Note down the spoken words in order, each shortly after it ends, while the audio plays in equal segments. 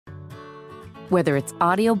Whether it's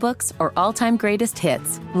audiobooks or all-time greatest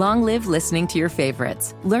hits, long live listening to your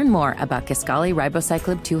favorites. Learn more about Kisqali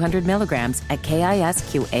Ribociclib 200 milligrams at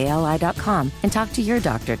KISQALI.com and talk to your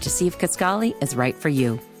doctor to see if Kisqali is right for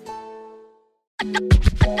you.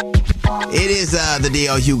 It is the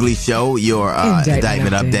D.L. Hughley Show, your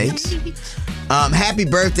indictment update. Happy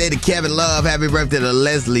birthday to Kevin Love. Happy birthday to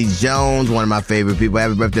Leslie Jones, one of my favorite people.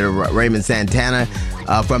 Happy birthday to Raymond Santana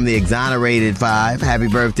from the Exonerated Five. Happy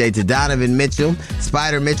birthday to Donovan Mitchell.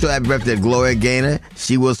 Spider Mitchell. Happy birthday to Gloria Gaynor.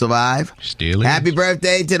 She will survive. Still is. Happy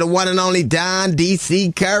birthday to the one and only Don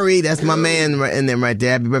D.C. Curry. That's my man in them right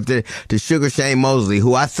there. Happy birthday to Sugar Shane Mosley,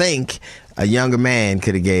 who I think a younger man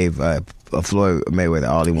could have gave Floyd Mayweather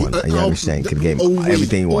all he wanted. A younger Shane could have gave him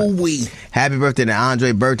everything he wanted. Happy birthday to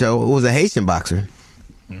Andre Berto, who was a Haitian boxer.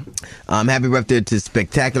 Happy birthday to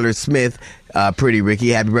Spectacular Smith, Pretty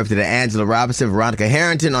Ricky. Happy birthday to Angela Robinson, Veronica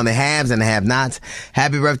Harrington on the haves and the have-nots.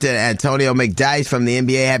 Happy birthday to Antonio McDyess from the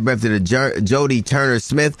NBA. Happy birthday to Jodie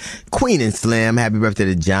Turner-Smith, Queen and Slim. Happy birthday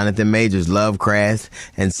to Jonathan Majors, Lovecraft,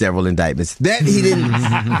 and several indictments. That he didn't.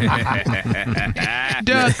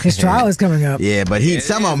 His trial is coming up. Yeah, but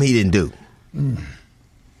some of them he didn't do.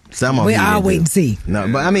 Some of them I'll wait and see. No,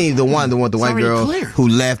 but I mean the white girl who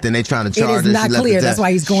left and they trying to charge her. It is not clear. That's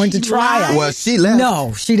why he's going to trial. Well, she left.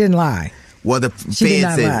 No, she didn't lie. Well, the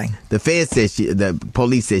Fed said the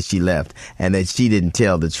police said she left and that she didn't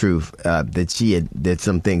tell the truth. That she had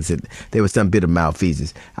some things that there was some bit of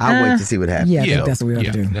malfeasance. I'll wait to see what happens. Yeah, I think that's what we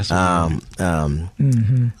have to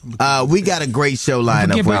do. We got a great show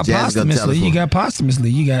lined up for you. Jazz gonna tell us. You got posthumously.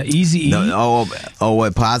 You got Easy E.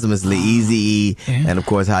 Posthumously Easy E, and of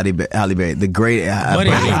course Halle Berry, the great Buddy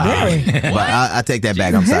Holly. But I take that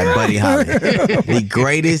back. I'm sorry, Buddy Holly. The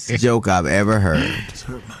greatest joke I've ever heard.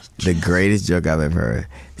 The greatest joke I've ever heard.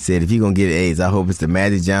 Said, if you're going to get AIDS, I hope it's the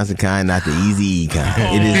Magic Johnson kind, not the Eazy-E kind.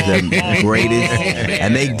 It is the greatest.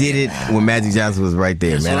 And they did it when Magic Johnson was right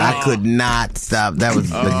there, man. I could not stop. That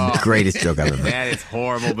was the greatest joke I've ever heard. That is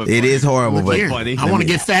horrible, but it is horrible, but funny. I want to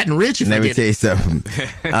get fat and rich. Let me tell you something.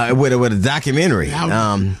 With a documentary.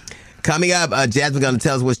 Coming up, Jasmine's going to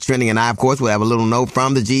tell us what's trending, and I, of course, will have a little note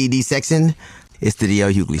from the GED section. It's the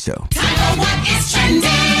D.L. Hughley Show. Time for what is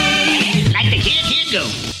trending. Like the kid go.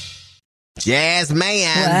 Jazz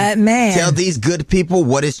man. What man? Tell these good people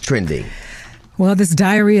what is trending. Well, this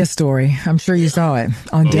diarrhea story, I'm sure you saw it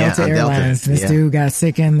on Delta Airlines. This dude got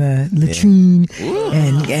sick in the latrine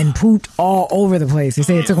and pooped all over the place. They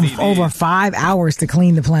say it took him over 5 hours to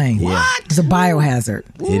clean the plane. What? It's a biohazard.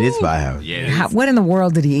 It is biohazard. Yeah, what in the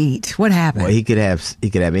world did he eat? What happened? Well, he could have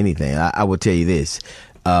anything. I will tell you this.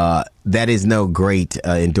 That is no great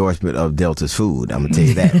endorsement of Delta's food. I'm gonna tell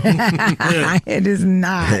you that. It is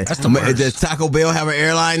not. Does Taco Bell have an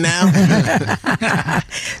airline now?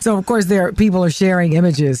 So of course, people are sharing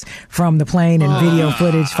images from the plane and video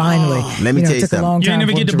footage. Finally, let me tell you it took something. a long time. You ain't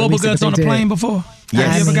never get the bubble guts on the plane before?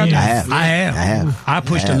 Yes. You ever got that? I have. I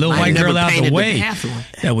pushed a little white girl out the way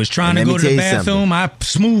that was trying to go to the bathroom. I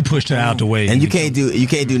smooth pushed her out the way. And you can't do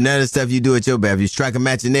none of the stuff you do at your bath. If you strike a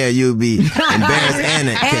match in there, you'll be embarrassed and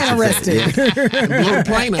arrested.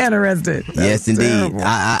 And arrested. Yes, indeed.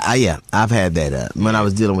 I've had that when I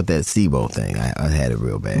was dealing with that SIBO thing. I had it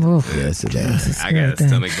real bad. Yes, I got a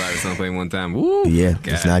stomach bite at some point one time. Woo, yeah, God.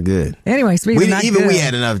 It's not good. Anyway, speaking of not good, we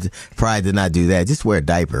had enough pride to not do that. Just wear a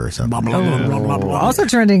diaper or something. Also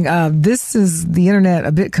trending, this is the internet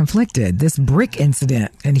a bit conflicted. This brick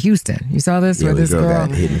incident in Houston. You saw this? Where this girl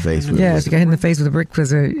got hit in the face with she got hit in the face with a brick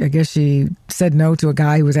because I guess she said no to a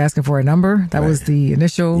guy who was asking for a number. That was the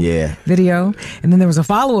initial video. And then there was a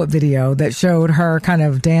follow-up video that showed her kind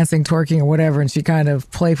of dancing, twerking or whatever, and she kind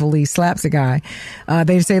of playfully slaps a guy.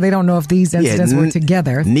 They say they don't know if these incidents were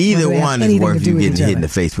together. Neither one is worth you getting hit in the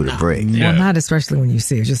face with a brick. Well, not especially when you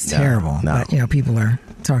see it. It's just terrible. No. But, people are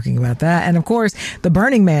talking about that. And of course, the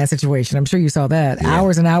Burning Man situation. I'm sure you saw that.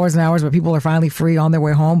 Hours and hours and hours, but people are finally free on their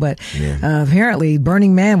way home. But apparently,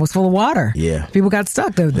 Burning Man was full of water. Yeah. People got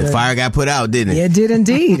stuck. The fire got put out, didn't it? It did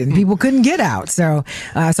indeed. And people couldn't get out. So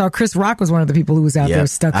I saw Chris Rock was one of the people who was out there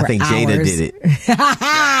stuck for hours. I think Jada did it.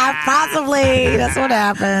 Possibly. That's what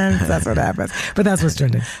happens. But that's what's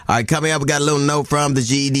trending. All right, coming up, we got a little note from the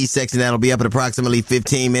GED section that'll be up in approximately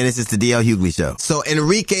 15 minutes. It's the D.L. Hughley Show. So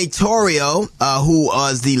Enrique Torrio, who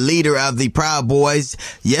was the leader of the Proud Boys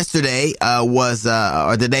yesterday,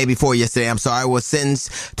 or the day before yesterday, was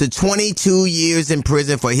sentenced to 22 years in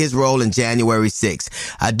prison for his role in January 6th.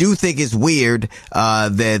 I do think it's weird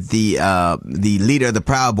that the leader of the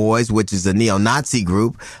Proud Boys, which is a neo-Nazi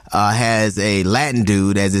group, has a Latin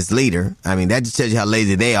dude as its leader. I mean, that just tells you how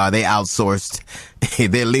lazy they are. They outsourced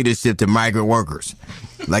their leadership to migrant workers.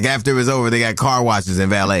 Like after it was over, they got car washers and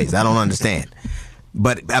valets. I don't understand.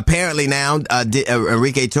 But apparently now,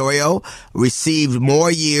 Enrique Tarrio received more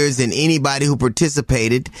years than anybody who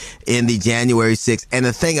participated in the January 6th. And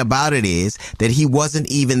the thing about it is that he wasn't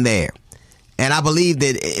even there. And I believe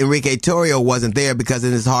that Enrique Tarrio wasn't there because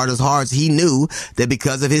in his heart of hearts, he knew that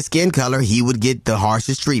because of his skin color, he would get the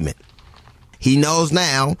harshest treatment. He knows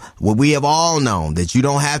now what we have all known, that you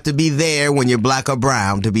don't have to be there when you're black or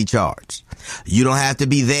brown to be charged. You don't have to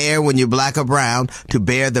be there when you're black or brown to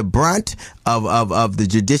bear the brunt of the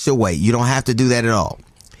judicial weight. You don't have to do that at all.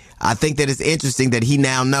 I think that it's interesting that he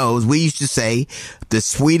now knows. We used to say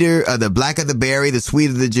the blacker the berry, the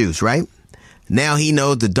sweeter the juice, right? Now he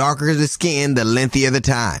knows the darker the skin, the lengthier the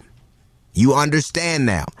time. You understand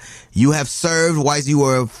now. You have served you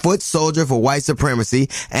were a foot soldier for white supremacy,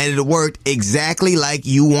 and it worked exactly like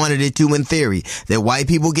you wanted it to in theory. That white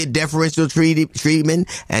people get deferential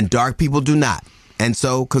treatment and dark people do not. And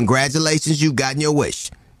so, congratulations, you've gotten your wish.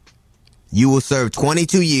 You will serve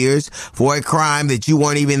 22 years for a crime that you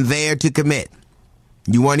weren't even there to commit.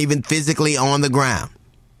 You weren't even physically on the ground.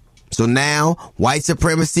 So now, white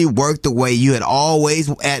supremacy worked the way you had always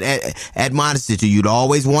admonished it to. You'd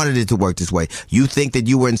always wanted it to work this way. You think that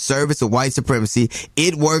you were in service of white supremacy.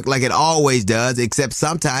 It worked like it always does, except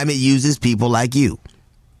sometimes it uses people like you.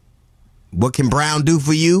 What can Brown do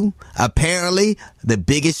for you? Apparently, the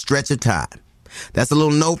biggest stretch of time. That's a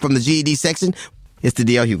little note from the GED section. It's the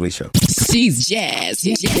D.L. Hughley Show. She's jazz.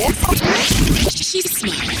 She's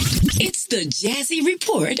smart. It's the Jazzy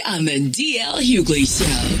Report on the D.L. Hughley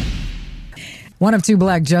Show. One of two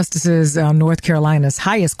black justices on North Carolina's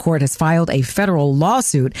highest court has filed a federal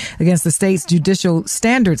lawsuit against the state's Judicial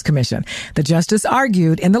Standards Commission. The justice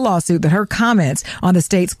argued in the lawsuit that her comments on the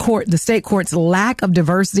state court's lack of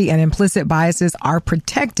diversity and implicit biases are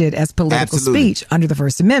protected as political speech under the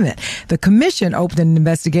First Amendment. The commission opened an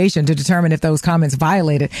investigation to determine if those comments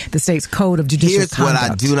violated the state's code of judicial conduct. Here's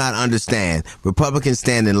what I do not understand. Republicans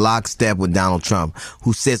stand in lockstep with Donald Trump,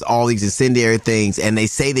 who says all these incendiary things, and they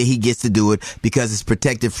say that he gets to do it because it's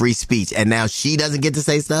protected free speech, and now she doesn't get to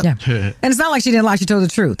say stuff? Yeah. And it's not like she didn't lie, she told the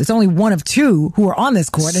truth. It's only one of two who are on this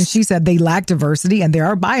court, and she said they lack diversity and there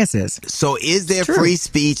are biases. So is there free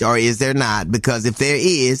speech or is there not? Because if there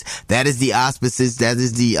is, that is the auspices, that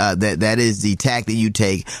is the tack that you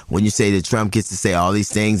take when you say that Trump gets to say all these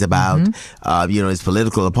things about his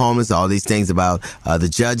political opponents, all these things about the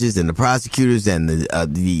judges and the prosecutors and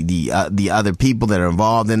the other people that are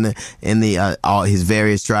involved in all his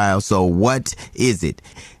various trials. So what is it?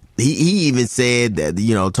 He even said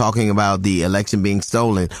that, talking about the election being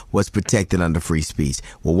stolen was protected under free speech.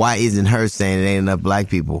 Well, why isn't her saying it ain't enough black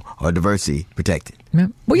people or diversity protected?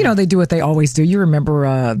 Well, they do what they always do. You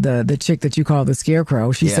remember the chick that you call the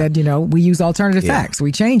scarecrow. She said, we use alternative facts.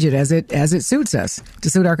 We change it as it suits us,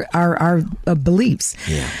 to suit our beliefs.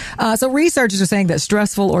 Yeah. So researchers are saying that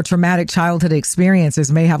stressful or traumatic childhood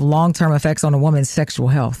experiences may have long-term effects on a woman's sexual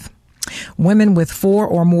health. Women with 4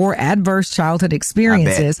 or more adverse childhood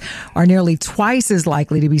experiences are nearly twice as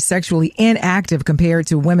likely to be sexually inactive compared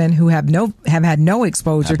to women who have had no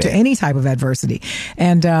exposure to any type of adversity.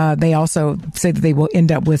 And they also say that they will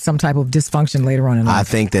end up with some type of dysfunction later on in life. I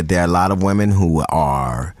think that there are a lot of women who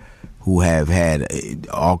have had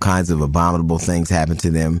all kinds of abominable things happen to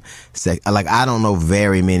them. Like, I don't know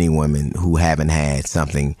very many women who haven't had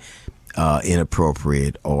something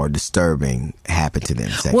inappropriate or disturbing happen to them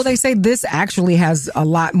sexually. Well, they say this actually has a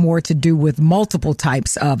lot more to do with multiple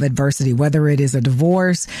types of adversity, whether it is a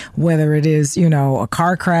divorce, whether it is, a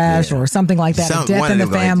car crash or something like that, a death in the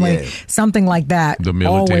family, something like that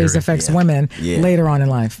always affects women later on in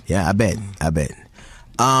life. Yeah, I bet.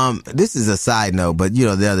 This is a side note, but the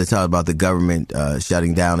other talk about the government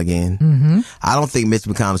shutting down again. Mm-hmm. I don't think Mitch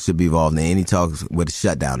McConnell should be involved in any talks with a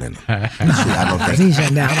shutdown in him. I don't think he's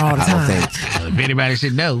shutting down all the time. If anybody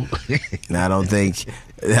should know, I don't think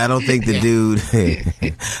the dude.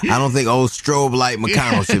 I don't think old strobe light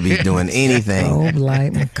McConnell should be doing anything. Strobe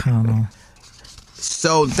light McConnell.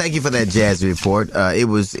 So thank you for that jazz report. It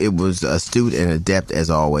was astute and adept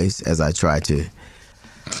as always, as I try to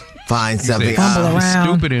find something.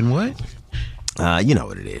 Stupid and what? You know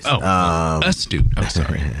what it is. Astute. I'm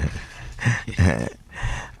sorry.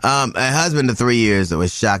 A husband of 3 years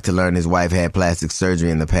was shocked to learn his wife had plastic surgery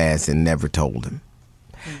in the past and never told him.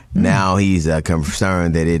 Now he's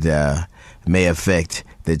concerned that it may affect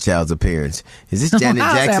the child's appearance. Is this Janet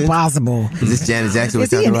Jackson? How's that possible? Is this Janet Jackson?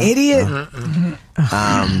 Is he an idiot?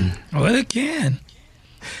 Well, it can.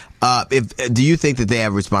 Do you think that they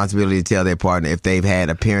have a responsibility to tell their partner if they've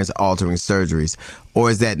had appearance-altering surgeries,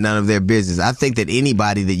 or is that none of their business? I think that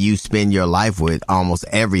anybody that you spend your life with, almost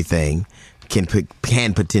everything, can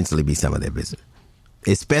potentially be some of their business.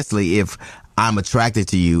 Especially if I'm attracted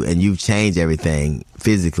to you and you've changed everything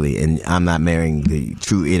physically, and I'm not marrying the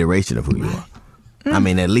true iteration of who you are. I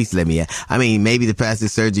mean, at least let me. I mean, maybe the plastic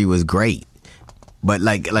surgery was great, but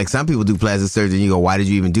like some people do plastic surgery and you go, why did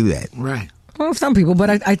you even do that? Right. Well, some people,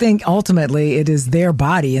 but I think ultimately it is their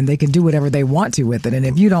body and they can do whatever they want to with it. And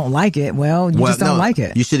if you don't like it, well, you just don't like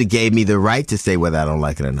it. You should have gave me the right to say whether I don't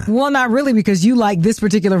like it or not. Well, not really, because you like this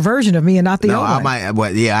particular version of me and not the old one.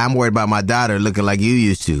 I'm worried about my daughter looking like you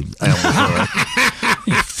used to.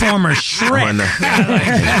 Former Shrek.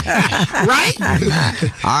 Right?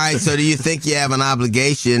 All right, so do you think you have an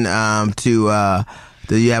obligation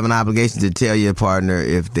do you have an obligation to tell your partner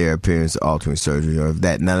if their appearance altering surgery or if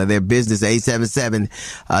that none of their business?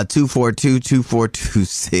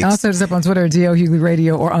 877-242-2426. Also, just up on Twitter, D.L. Hughley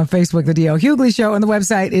Radio, or on Facebook, The D.L. Hughley Show, and the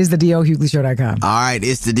website is thedlhugleyshow.com. All right,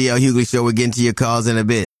 it's the D.L. Hughley Show. We're getting to your calls in a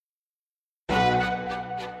bit.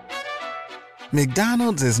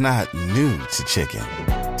 McDonald's is not new to chicken.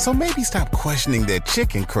 So maybe stop questioning their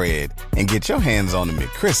chicken cred and get your hands on the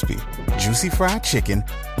McCrispy. Juicy fried chicken,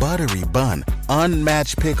 buttery bun,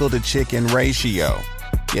 unmatched pickle to chicken ratio.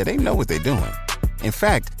 Yeah, they know what they're doing. In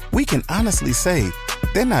fact, we can honestly say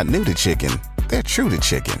they're not new to chicken, they're true to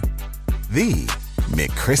chicken. The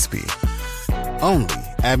McCrispy. Only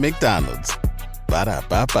at McDonald's.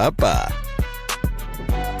 Ba-da-ba-ba-ba.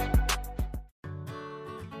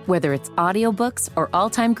 Whether it's audiobooks or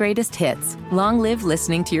all-time greatest hits, long live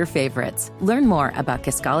listening to your favorites. Learn more about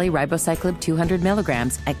Kisqali Ribociclib 200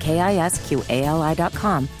 milligrams at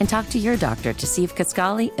KISQALI.com and talk to your doctor to see if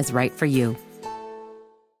Kisqali is right for you.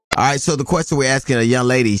 All right, so the question we're asking a young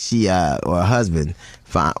lady, she or her husband,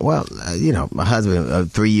 my husband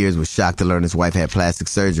of 3 years was shocked to learn his wife had plastic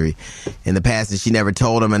surgery in the past, and she never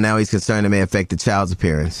told him, and now he's concerned it may affect the child's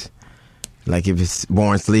appearance. Like if it's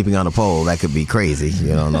born sleeping on a pole, that could be crazy.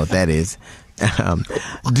 You don't know what that is.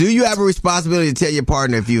 Do you have a responsibility to tell your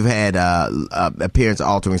partner if you've had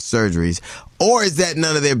appearance-altering surgeries, or is that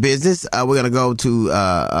none of their business? We're going to go to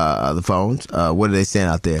the phones. What are they saying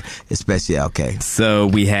out there, especially LK? So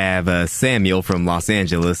we have Samuel from Los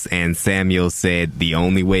Angeles, and Samuel said the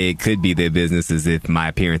only way it could be their business is if my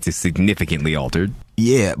appearance is significantly altered.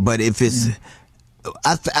 Yeah, but if it's...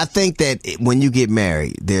 I think that when you get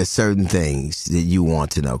married, there are certain things that you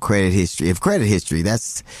want to know. Credit history. If credit history,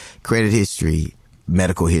 that's credit history,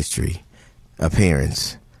 medical history,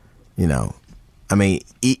 appearance. You know, I mean,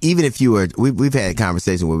 even if you were, we've had a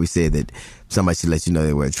conversation where we said that somebody should let you know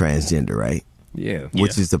they were transgender, right? Yeah.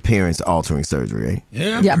 Which is appearance altering surgery, right?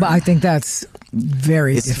 Yeah, but I think that's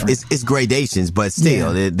very different. It's gradations, but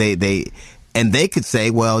still, they and they could say,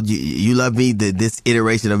 well, you love me, this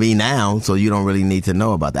iteration of me now, so you don't really need to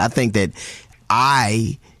know about that. I think that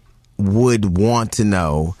I would want to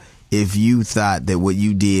know if you thought that what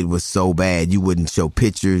you did was so bad, you wouldn't show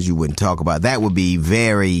pictures, you wouldn't talk about it. That would be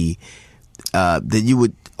very, that you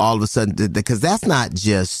would all of a sudden, because that's not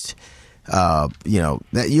just,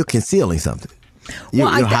 that you're concealing something.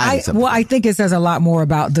 I think it says a lot more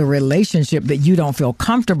about the relationship that you don't feel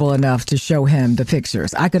comfortable enough to show him the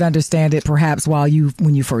pictures. I could understand it perhaps when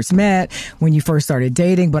you first met, when you first started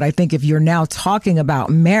dating, but I think if you're now talking about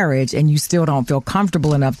marriage and you still don't feel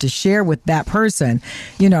comfortable enough to share with that person,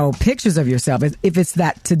 pictures of yourself, if it's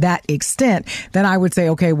that to that extent, then I would say,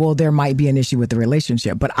 okay, well, there might be an issue with the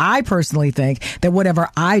relationship. But I personally think that whatever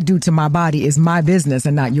I do to my body is my business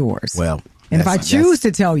and not yours. Well, and if I choose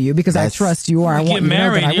to tell you because I trust you or I want you to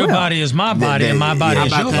know that I will. Your body is my body and my body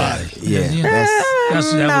is your body. Yeah.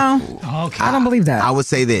 Okay. I don't believe that. I would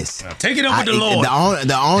say this. Take it up with the Lord.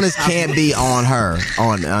 The onus can't be on her,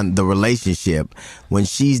 on the relationship, when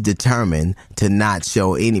she's determined to not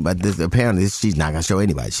show anybody. Apparently, she's not going to show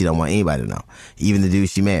anybody. She don't want anybody to know, even the dude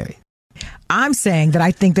she married. I'm saying that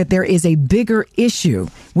I think that there is a bigger issue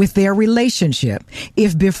with their relationship.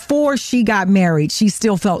 If before she got married, she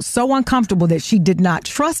still felt so uncomfortable that she did not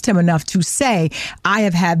trust him enough to say, I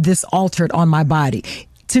have had this altered on my body.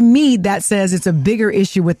 To me, that says it's a bigger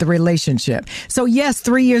issue with the relationship. So yes,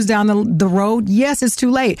 3 years down the road, yes, it's too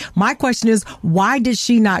late. My question is, why did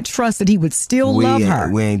she not trust that he would still love her?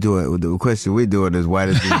 We ain't doing it. The question we're doing is, why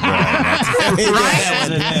did this bride?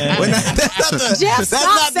 Jeff,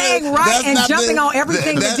 stop saying right and jumping on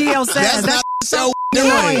everything the DL says. That's so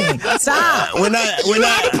annoying. Stop. We're not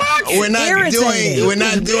doing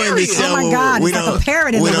this show. Oh my God, it's like a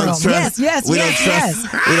parrot in the room. Yes. We don't trust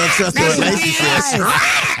the relationship.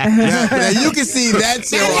 Now you can see that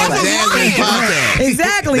show on Jasmine podcast.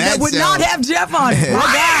 Exactly. That would not have Jeff on it. My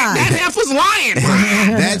God. That half was lying.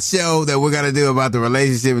 That show that we're gonna do about the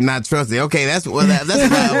relationship and not trusting. Okay, that's a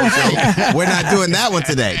viable show. We're not doing that one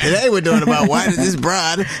today. Today we're doing about why did this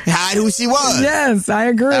bride hide who she was. Yes, I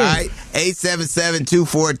agree. All right.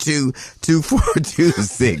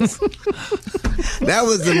 877-242-2426. That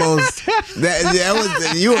was the most.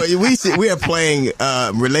 We are playing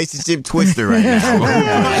relationship twister right now.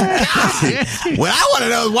 Well, I want to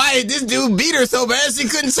know why this dude beat her so bad she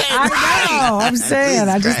couldn't say it right. I know. I'm saying.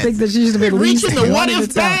 I just think that she should have been reaching the what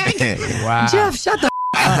if bag. Wow. Jeff, shut the.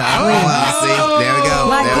 See, there we go.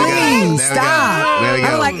 Like, please stop. There we go.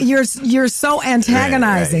 I'm like, you're so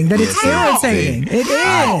antagonizing that it's irritating. It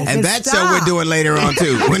is. And that's what we're doing later on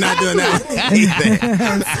too. We're not doing that either.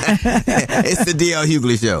 It's the DL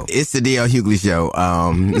Hughley Show. It's the DL Hughley Show.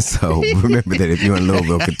 So remember that if you're in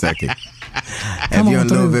Louisville, Kentucky. If you're in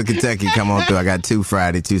Louisville, Kentucky, come on through. I got 2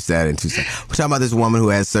 Friday, 2 Saturday, and 2 Sunday. We're talking about this woman who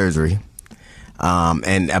had surgery.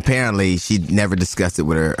 And apparently she never discussed it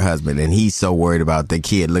with her husband, and he's so worried about the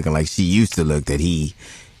kid looking like she used to look that he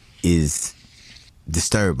is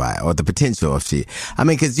disturbed by it, or the potential of shit. I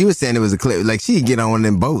mean, because you were saying it was a clip, like she'd get on one of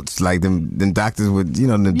them boats, like them doctors would,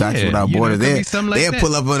 the Doctors Without Borders. They'll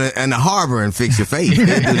pull up in the harbor and fix your face. They'll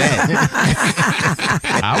do that.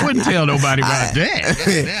 I wouldn't tell nobody about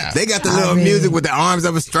that. They got the little music with the arms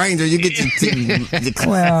of a stranger. You get your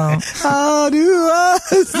well, how do I?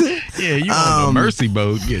 You on the Mercy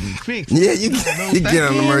boat getting fixed. Yeah, you get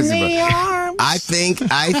on the Mercy boat. I think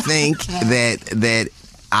that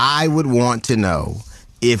I would want to know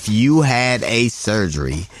if you had a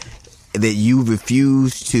surgery that you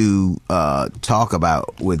refused to talk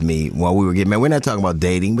about with me while we were getting married. We're not talking about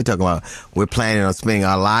dating. We're talking about we're planning on spending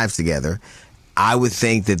our lives together. I would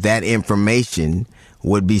think that information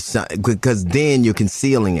would be because then you're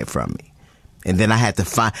concealing it from me. And then I had to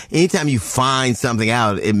find. Anytime you find something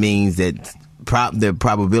out, it means that the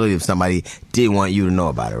probability of somebody didn't want you to know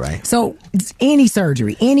about it, right? So any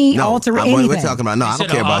surgery, anything. We're talking about. No, I don't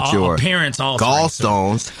care about your parents'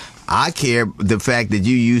 gallstones. I care the fact that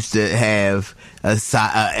you used to have a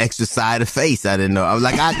extra side of face. I didn't know. I was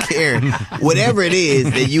like, I care whatever it is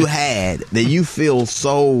that you had that you feel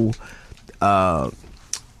so that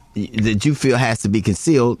you feel has to be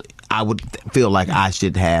concealed. I would feel like I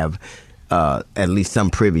should have. At least some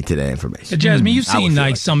privy to that information. Jasmine, you've seen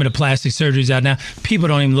like some of the plastic surgeries out now. People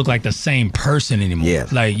don't even look like the same person anymore. Yeah.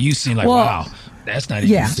 Like you seem like, wow, that's not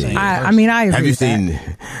even the same person. I mean, I agree. Have you seen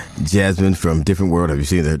Jasmine from Different World? Have you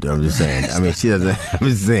seen her? I'm just saying. I mean, she doesn't. I'm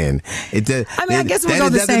just saying. I guess we'll go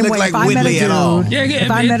the same way. If I met a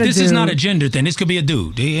dude, this is not a gender thing. This could be a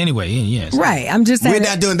dude. Anyway, yes. Right. I'm just saying. We're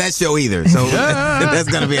not doing that show either. So that's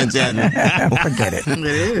going to be on Jasmine. Forget it.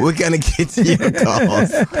 We're going to get to your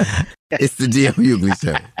calls. It's the DL Hughley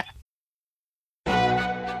Show.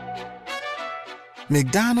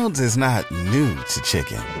 McDonald's is not new to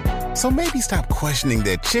chicken. So maybe stop questioning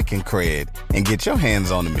their chicken cred and get your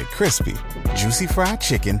hands on the McCrispy. Juicy fried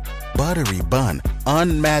chicken, buttery bun,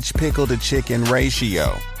 unmatched pickle to chicken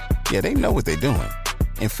ratio. Yeah, they know what they're doing.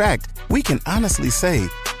 In fact, we can honestly say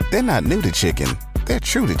they're not new to chicken. They're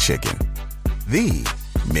true to chicken. The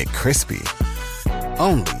McCrispy.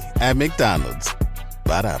 Only at McDonald's.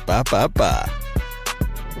 Ba-da-ba-ba-ba.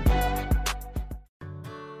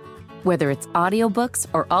 Whether it's audiobooks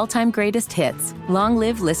or all-time greatest hits, long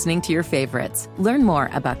live listening to your favorites. Learn more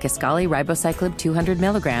about Kisqali Ribociclib 200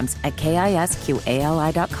 milligrams at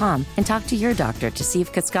KISQALI.com and talk to your doctor to see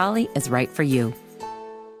if Kisqali is right for you.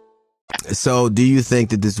 So do you think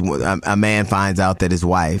that a man finds out that his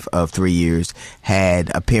wife of 3 years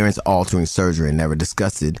had appearance-altering surgery and never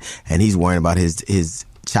discussed it, and he's worrying about his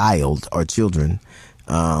child or children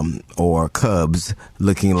or cubs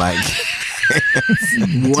looking like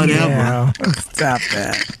whatever. Yeah. Stop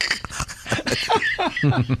that.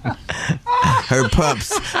 Her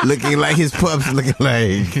pups looking like his pups looking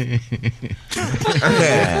like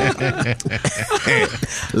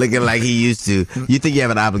looking like he used to. You think you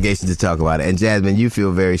have an obligation to talk about it, and Jasmine, you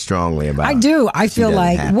feel very strongly about it. I do. I feel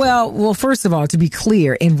like well, first of all, to be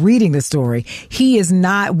clear, in reading the story, he is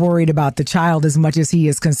not worried about the child as much as he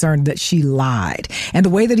is concerned that she lied. And the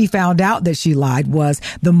way that he found out that she lied was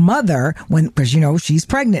the mother, because she's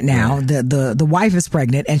pregnant now. Yeah. The wife is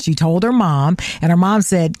pregnant, and she told her mom, and her mom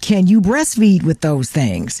said, "Can you breastfeed with those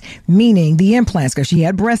things?" Meaning the implants, because she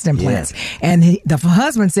had breast implants. Yeah. And the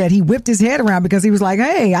husband said he whipped his head around because he was like,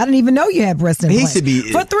 "Hey, I didn't even know you had breast implants." He should be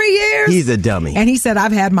for 3 years. He's a dummy. And he said,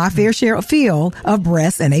 "I've had my fair share of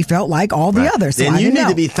breasts, and they felt like all the others." So then you need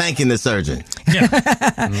to be thanking the surgeon. Yeah.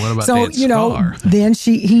 What about that scar? Then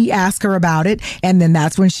he asked her about it, and then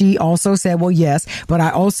that's when she also said, "Well, yes, but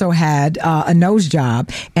I also had a nose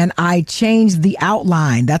job, and I changed the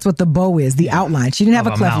outline. That's what the bow is, the outline. She didn't have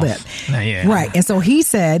a cleft lip." Yeah. Right. And so he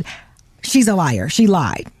said, "She's a liar. She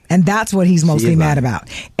lied." And that's what he's mostly mad about.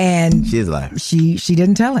 And she is a liar. She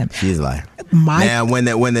didn't tell him. She is a liar. Now, when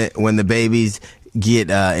the babies get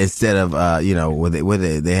instead of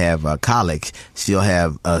whether they have colic, she'll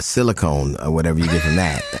have silicone or whatever you get from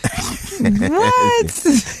that. What?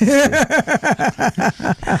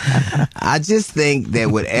 I just think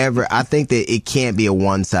that I think that it can't be a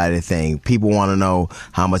one-sided thing. People want to know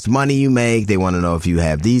how much money you make. They want to know if you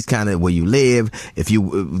have these kind of where you live,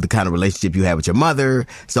 the kind of relationship you have with your mother.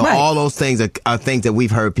 So all those things are things that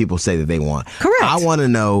we've heard people say that they want. Correct. I want to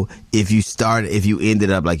know if you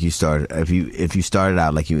ended up like you started, if you started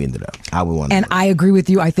out like you ended up. I would want to know. I agree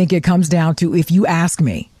with you. I think it comes down to if you ask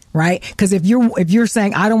me. Right? Because if you're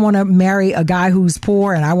saying I don't want to marry a guy who's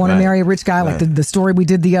poor and I want to marry a rich guy, like the story we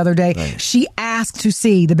did the other day, she asked to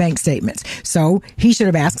see the bank statements. So he should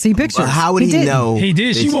have asked to see pictures. Well, how would he know? He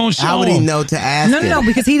did. She won't show. How would he know to ask? No,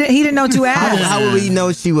 because he didn't know to ask. How would he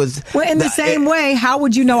know she was? Well, in the same way, how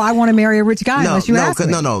would you know I want to marry a rich guy unless you ask me?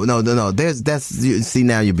 No. See,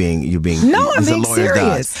 now you're being. No, I'm being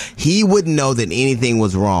serious. He wouldn't know that anything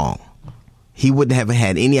was wrong. He wouldn't have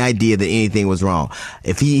had any idea that anything was wrong.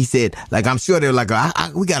 If he said, like, I'm sure they're like,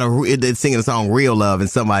 they're singing the song Real Love and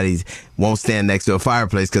somebody won't stand next to a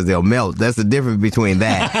fireplace because they'll melt. That's the difference between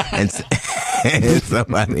that and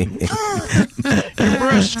somebody.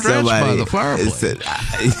 You're stretched by the fireplace.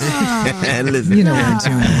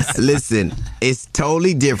 Listen, it's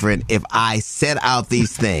totally different if I set out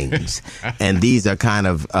these things and these are kind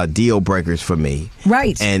of deal breakers for me.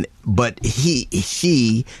 Right. But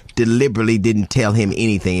she deliberately didn't tell him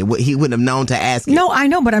anything. He wouldn't have known to ask him. No, I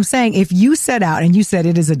know, but I'm saying if you set out and you said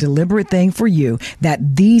it is a deliberate thing for you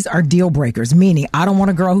that these are deal breakers, meaning I don't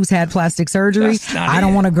want a girl who's had plastic surgery, I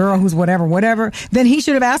don't want a girl who's whatever, then he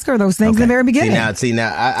should have asked her those things in the very beginning. See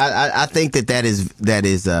now, I think that is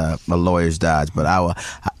a lawyer's dodge, but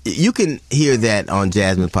you can hear that on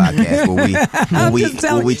Jasmine's podcast where we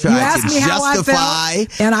try to justify,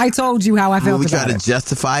 and I told you how I felt. We try to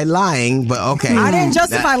justify lying, but okay. I didn't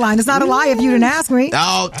justify lying. It's not a lie if you didn't ask me.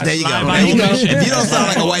 Oh, there you go. If you don't sound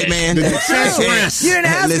like a white man, you didn't ask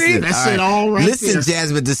me. That's it all right. Listen,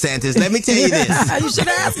 Jasmine DeSantis, let me tell you this. You should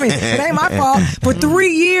ask me. It ain't my fault. For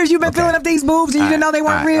 3 years, you've been filling up these boobs and you didn't know they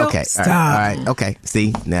weren't real. Okay. Stop. All right. Okay.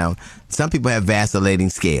 See, now, some people have vacillating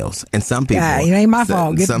scales, and some people. Yeah, it ain't my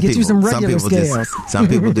fault. Get you some regular scales. Some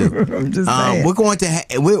people do. I'm just saying. What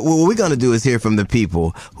we're going to do is hear from the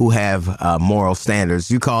people who have moral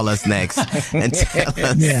standards. You call us next and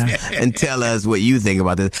tell us what you think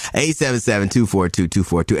about this.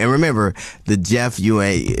 877-242-242. And remember, the Jeff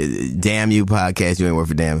Damn You podcast. You ain't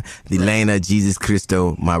worth a damn. The Elena Jesus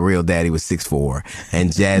Cristo, my real daddy was 6'4",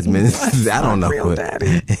 and Jasmine. I don't know. Real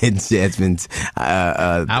daddy. And Jasmine's.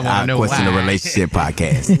 I want to know. Question the Relationship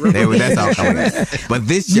podcast. That's all coming up. But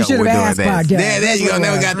this show we're doing that. There you go.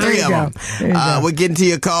 Now we got 3 of them. We're getting to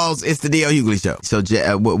your calls. It's the D.L. Hughley Show. So,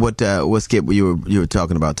 what Skip? You were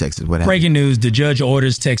talking about Texas. What happened? Breaking news: the judge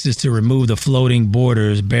orders Texas to remove the floating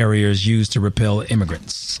borders barriers used to repel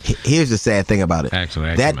immigrants. Here's the sad thing about it.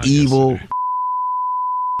 Actually, that evil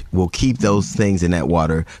will keep those things in that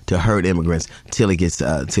water to hurt immigrants till he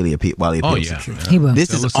appeals. He will.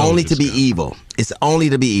 This is only to be evil. It's only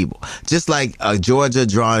to be evil. Just like Georgia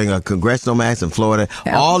drawing a congressional maps in Florida,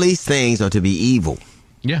 all these things are to be evil.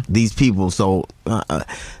 Yeah. These people. So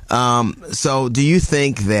do you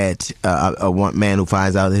think that a man who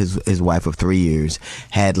finds out his wife of 3 years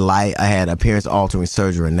had appearance altering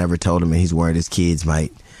surgery and never told him, and he's worried his kids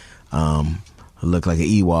might look like an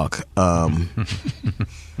Ewok?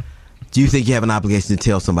 Do you think you have an obligation to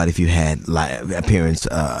tell somebody if you had appearance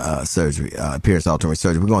altering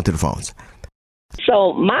surgery? We're going to the phones.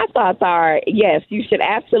 So my thoughts are, yes, you should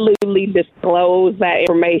absolutely disclose that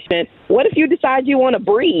information. What if you decide you want to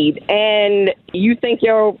breed and you think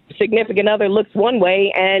your significant other looks one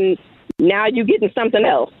way and now you're getting something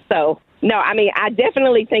else? So, no, I mean, I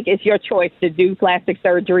definitely think it's your choice to do plastic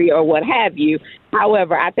surgery or what have you.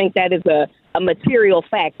 However, I think that is a material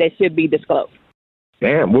fact that should be disclosed.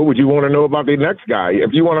 Damn, what would you want to know about the next guy?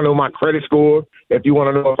 If you want to know my credit score, if you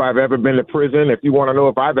want to know if I've ever been to prison, if you want to know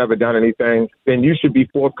if I've ever done anything, then you should be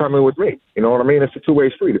forthcoming with me. You know what I mean? It's a two-way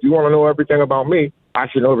street. If you want to know everything about me, I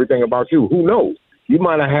should know everything about you. Who knows? You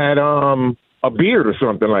might have had a beard or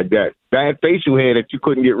something like that, bad facial hair that you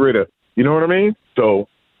couldn't get rid of. You know what I mean? So,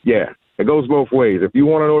 yeah, it goes both ways. If you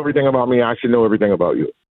want to know everything about me, I should know everything about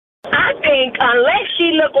you. I think unless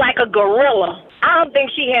she looked like a gorilla, I don't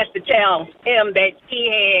think she has to tell him that he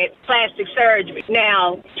had plastic surgery.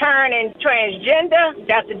 Now, turning transgender,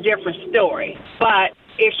 that's a different story. But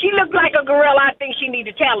if she looked like a gorilla, I think she need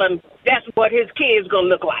to tell him that's what his kid's going to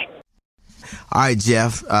look like. All right,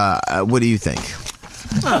 Jeff, what do you think?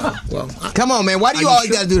 Come on, man. Why do you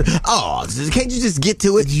always got to do that? Oh, can't you just get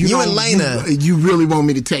to it? You and Lena. You really want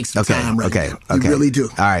me to take some time right now. You really do.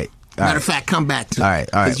 All right. Matter of fact, come back to All right.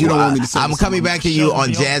 Because you don't want me to say I'm coming back to you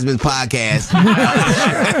on Jasmine's podcast.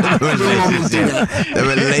 The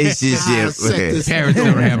relationship. Parents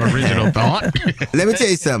don't have original thought. Let me tell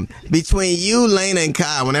you something. Between you, Lena, and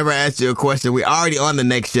Kyle, whenever I ask you a question, we're already on the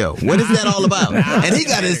next show. What is that all about? And he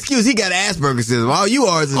got an excuse. He got Asperger's syndrome. All you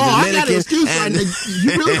are is a Dominican. I got an excuse right now.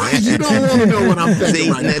 You don't want to know what I'm thinking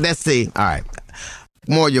right now. Let's see. All right.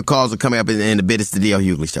 More of your calls are coming up in the bit. It's the D.L.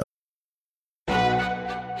 Hughley Show.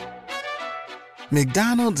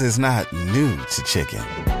 McDonald's is not new to chicken.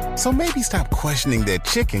 So maybe stop questioning their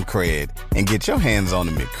chicken cred and get your hands on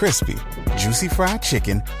the McCrispy. Juicy fried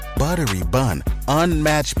chicken, buttery bun,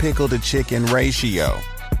 unmatched pickle to chicken ratio.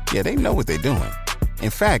 Yeah, they know what they're doing. In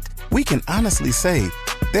fact, we can honestly say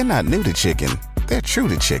they're not new to chicken. They're true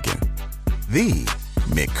to chicken. The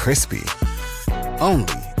McCrispy.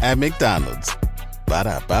 Only at McDonald's.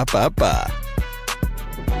 Ba-da-ba-ba-ba.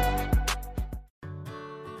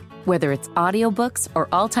 Whether it's audiobooks or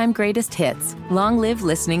all-time greatest hits, long live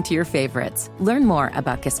listening to your favorites. Learn more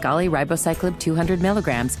about Kisqali Ribociclib 200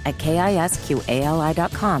 milligrams at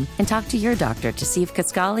KISQALI.com and talk to your doctor to see if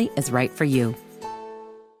Kisqali is right for you.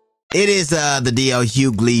 It is the D.L.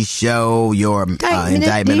 Hughley Show, your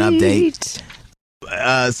indictment update.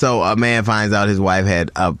 So a man finds out his wife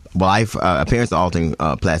had appearance-altering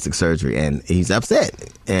plastic surgery, and he's upset,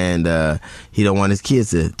 and he don't want his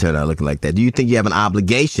kids to turn out looking like that. Do you think you have an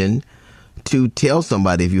obligation to tell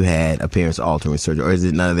somebody if you had appearance-altering surgery, or is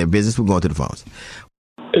it none of their business? We're going to the phones.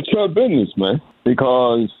 It's her business, man,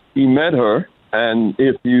 because he met her, and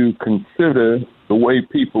if you consider the way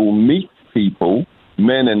people meet people,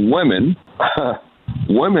 men and women,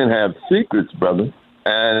 women have secrets, brother,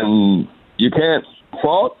 and you can't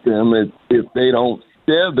fault them if they don't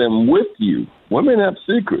share them with you. Women have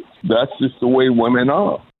secrets. That's just the way women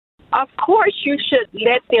are. Of course you should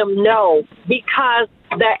let them know, because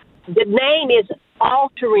the name is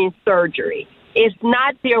altering surgery. It's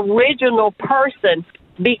not the original person,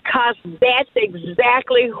 because that's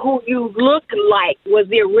exactly who you look like was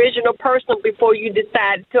the original person before you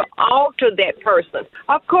decided to alter that person.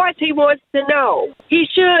 Of course he wants to know. He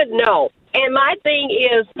should know. And my thing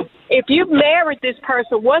is, if you've married this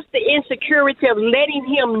person, what's the insecurity of letting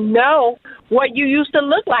him know what you used to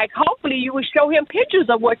look like? Hopefully you would show him pictures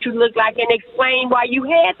of what you look like and explain why you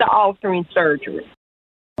had the altering surgery.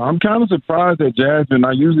 I'm kind of surprised at Jasmine.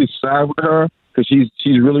 I usually side with her because she's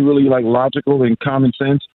really, really like logical and common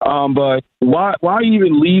sense. But why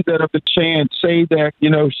even leave that up to chance? Say that,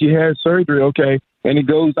 she had surgery, okay, and it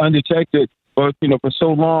goes undetected, but, for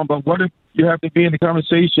so long. But what if you have to be in the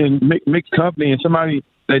conversation, mixed company, and somebody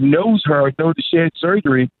that knows her, knows that she had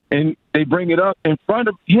surgery, and they bring it up in front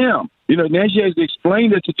of him? Now she has to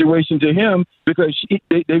explain that situation to him because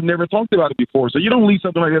they've never talked about it before. So you don't leave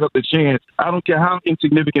something like that up to chance. I don't care how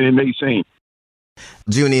insignificant it may seem.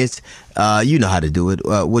 Junius, you know how to do it.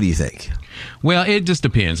 What do you think? Well, it just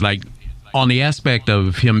depends. Like, on the aspect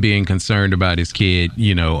of him being concerned about his kid,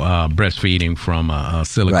 breastfeeding from a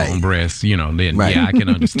silicone breast, then yeah, I can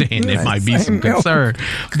understand there might be some concern.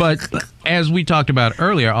 But as we talked about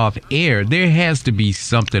earlier off air, there has to be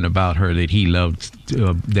something about her that he loved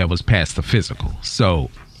that was past the physical. So,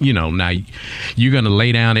 now you're going to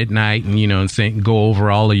lay down at night and, go over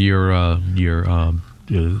all of your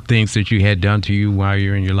things that you had done to you while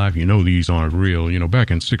you're in your life. These aren't real.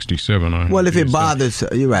 Back in 67. Well, if it bothers,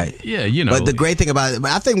 you're right. Yeah, But the great thing about it,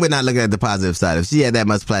 I think we're not looking at the positive side. If she had that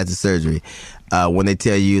much plastic surgery, when they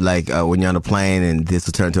tell you, like, when you're on a plane and this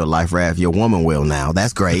will turn into a life raft, your woman will now.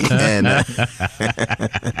 That's great. And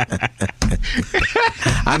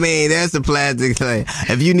I mean, there's the plastic thing.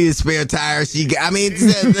 If you need a spare tire, there's a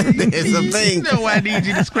thing. I need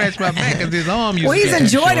you to scratch my back because his arm used to he's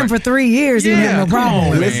enjoyed him for 3 years. He had no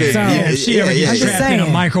problem. Listen, if she ever gets trapped in a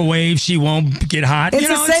microwave, she won't get hot. It's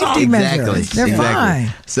a safety measure. Exactly. They're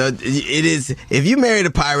fine. So it is, if you married a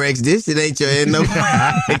Pyrex dish, it ain't your end. No.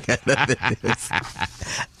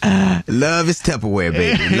 Love is Tupperware,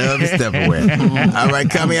 baby. Love is Tupperware. All right,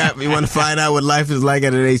 coming up, you want to find out what life is like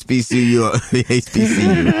at an HBCU.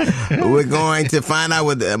 We're going to find out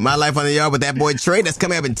what my life on the yard with that boy Trey. That's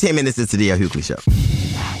coming up in 10 minutes. It's the D.L. Hughley Show.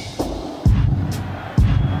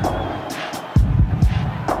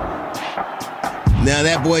 Now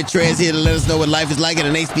that boy Trey is here to let us know what life is like at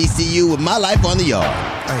an HBCU with my life on the yard.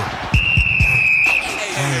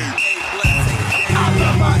 I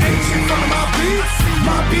love my H in front of my B,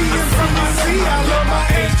 my B in front of my C. I love my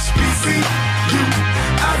HBCU.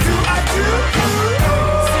 I do.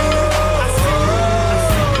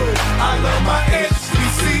 I love my HBCU.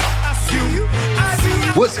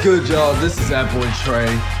 good, y'all? This is that boy Trey.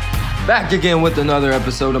 Back again with another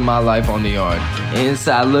episode of My Life on the Yard.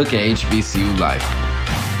 Inside look at HBCU life.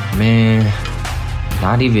 Man,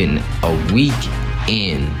 not even a week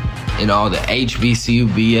in, and all the HBCU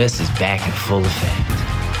BS is back in full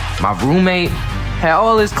effect. My roommate had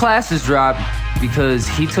all his classes dropped because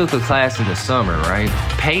he took a class in the summer, right?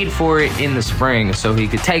 Paid for it in the spring so he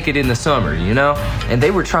could take it in the summer, you know? And they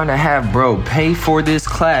were trying to have bro pay for this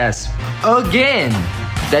class again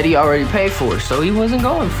that he already paid for, so he wasn't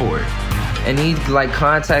going for it. And he like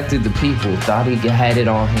contacted the people, thought he had it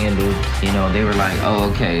all handled. You know, they were like, oh,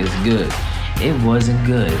 okay, it's good. It wasn't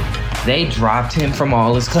good. They dropped him from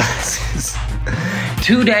all his classes.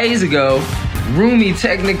 2 days ago, Roomie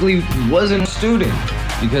technically wasn't a student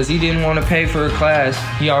because he didn't want to pay for a class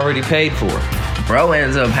he already paid for. Bro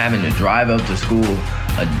ends up having to drive up to school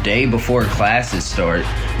a day before classes start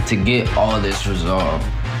to get all this resolved.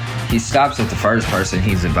 He stops at the first person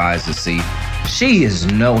he's advised to see. She is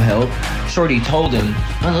no help. Shorty told him,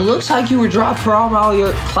 well, it looks like you were dropped for all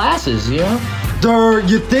your classes, you know?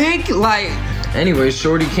 You think? Like, anyway,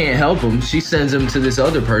 Shorty can't help him. She sends him to this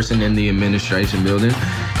other person in the administration building.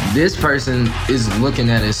 This person is looking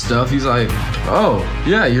at his stuff. He's like, oh,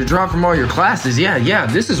 yeah, you're dropped from all your classes. Yeah,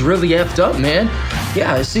 this is really effed up, man.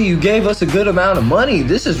 Yeah, I see you gave us a good amount of money.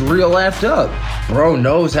 This is real effed up. Bro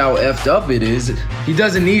knows how effed up it is. He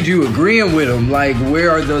doesn't need you agreeing with him. Like, where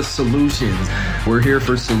are the solutions? We're here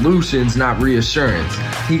for solutions, not reassurance.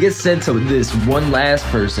 He gets sent to this one last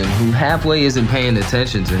person who halfway isn't paying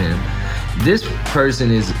attention to him. This person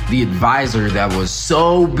is the advisor that was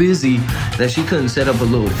so busy that she couldn't set up a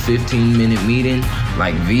little 15-minute meeting,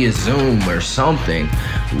 like via Zoom or something,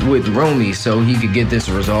 with Roomie so he could get this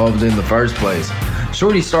resolved in the first place.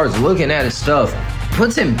 Shorty starts looking at his stuff,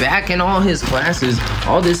 puts him back in all his classes.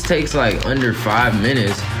 All this takes like under 5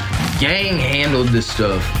 minutes. Gang handled this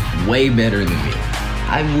stuff way better than me.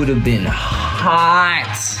 I would have been hot.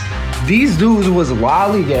 These dudes was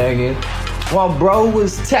lollygagging while bro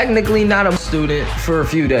was technically not a student for a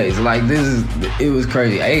few days. Like, it was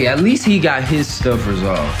crazy. Hey, at least he got his stuff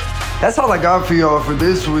resolved. That's all I got for y'all for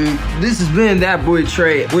this week. This has been that boy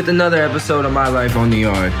Trey with another episode of My Life on the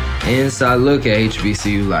Yard. Inside look at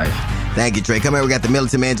HBCU life. Thank you, Trey. Come here, we got the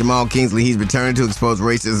militant man, Jamal Kingsley. He's returning to expose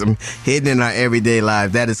racism hidden in our everyday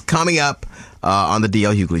lives. That is coming up on the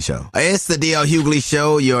D.L. Hughley Show. It's the D.L. Hughley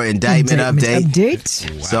Show, your indictment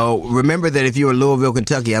update. Wow. So remember that if you're in Louisville,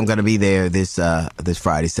 Kentucky, I'm going to be there this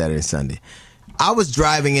Friday, Saturday, and Sunday. I was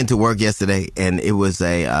driving into work yesterday, and it was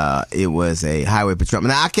a highway patrolman.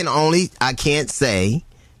 Now I can't say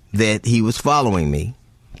that he was following me,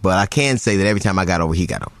 but I can say that every time I got over, he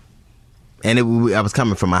got over. And I was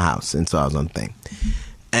coming from my house, and so I was on the thing.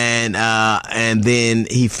 And then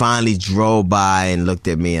he finally drove by and looked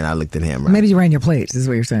at me, and I looked at him. Right? Maybe you ran your plates, is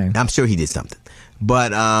what you're saying. I'm sure he did something.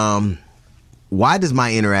 But why does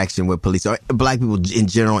my interaction with police, or black people in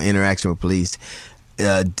general interaction with police,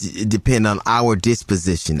 depend on our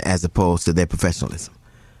disposition as opposed to their professionalism?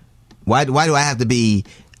 Why do I have to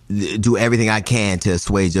do everything I can to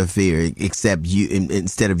assuage your fear, except you,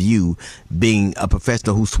 instead of you being a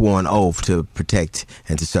professional who swore an oath to protect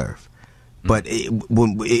and to serve? But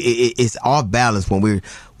it's all balance when we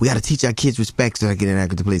got to teach our kids respect so they can interact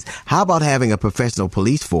with the police. How about having a professional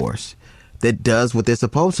police force that does what they're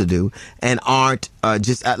supposed to do and aren't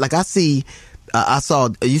just like I saw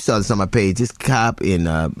you saw this on my page. This cop in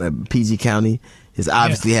PG County is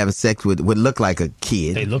obviously having sex with what looked like a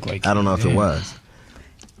kid. They look like I don't know if it was.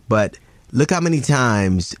 But look how many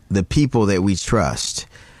times the people that we trust,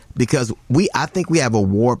 because I think we have a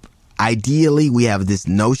warp. Ideally, we have this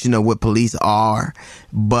notion of what police are,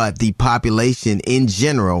 but the population in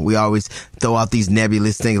general, we always throw out these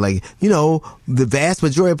nebulous things like, the vast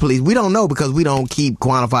majority of police, we don't know because we don't keep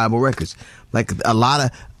quantifiable records. Like a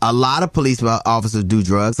lot of police officers do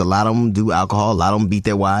drugs, a lot of them do alcohol, a lot of them beat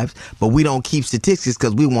their wives, but we don't keep statistics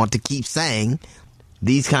because we want to keep saying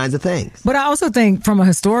these kinds of things. But I also think from a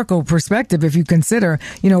historical perspective, if you consider,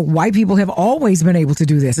 white people have always been able to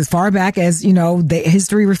do this as far back as, the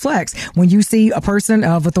history reflects. When you see a person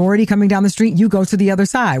of authority coming down the street, you go to the other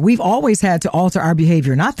side. We've always had to alter our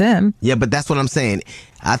behavior, not them. Yeah, but that's what I'm saying.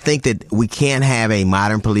 I think that we can't have a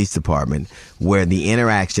modern police department where the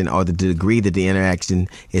interaction or the degree that the interaction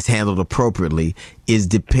is handled appropriately is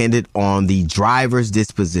dependent on the driver's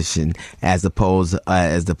disposition as opposed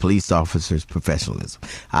as the police officer's professionalism.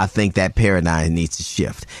 I think that paradigm needs to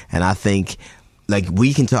shift. And I think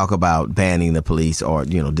we can talk about banning the police or,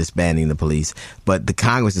 disbanding the police, but the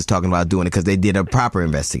Congress is talking about doing it because they did a proper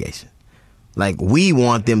investigation. Like, we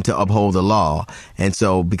want them to uphold the law. And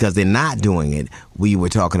so, because they're not doing it, we were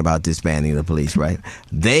talking about disbanding the police, right?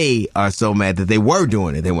 They are so mad that they were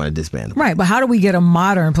doing it. They want to disband them. Right. But how do we get a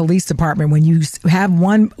modern police department when you have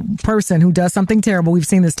one person who does something terrible? We've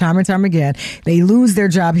seen this time and time again. They lose their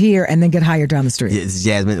job here and then get hired down the street. Yes,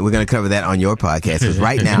 Jasmine, we're going to cover that on your podcast. Because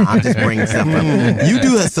right now, I'm just bringing stuff up. You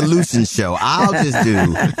do a solution show. I'll just do.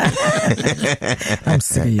 I'm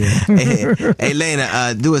sick of you. Hey,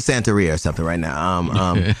 Lena, do a Santeria or something right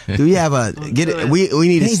now. Do we have we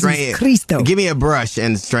need to strain Cristo. Give me a brush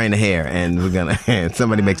and strain the hair, and we're gonna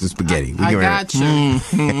somebody make some spaghetti. I got you.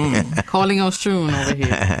 Calling Oshun over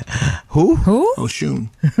here. Who? Oshun.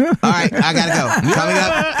 All right, I gotta go. Coming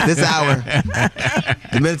up this hour,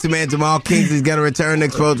 the military man Jamal Kingsley's gonna return to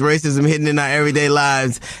expose racism hidden in our everyday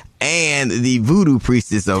lives. And the voodoo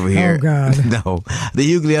priestess over here. Oh, God. No. The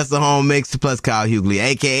Hughley Hustle Home Mix plus Kyle Hughley,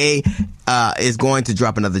 a.k.a. is going to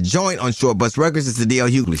drop another joint on Short Bus Records. It's the D.L.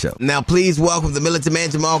 Hughley Show. Now, please welcome the militant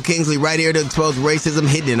man Jamal Kingsley right here to expose racism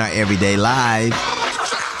hidden in our everyday lives.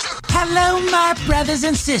 Hello, my brothers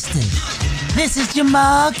and sisters. This is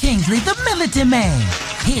Jamal Kingsley, the militant man,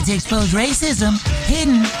 here to expose racism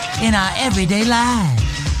hidden in our everyday lives.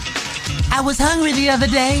 I was hungry the other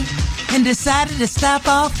day and decided to stop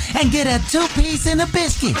off and get a 2-piece and a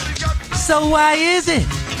biscuit. So why is it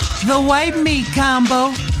the white meat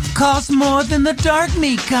combo costs more than the dark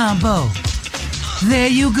meat combo? There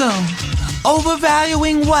you go,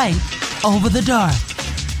 overvaluing white over the dark.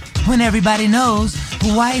 When everybody knows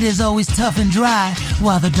white is always tough and dry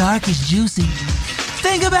while the dark is juicy.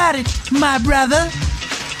 Think about it, my brother.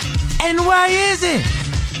 And why is it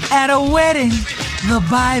at a wedding the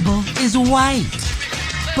Bible is white,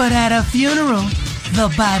 but at a funeral,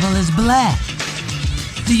 the Bible is black?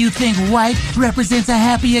 Do you think white represents a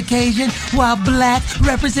happy occasion while black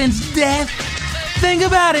represents death? Think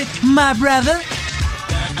about it, my brother.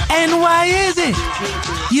 And why is it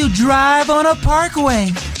you drive on a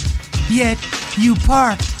parkway, yet you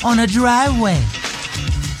park on a driveway?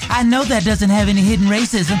 I know that doesn't have any hidden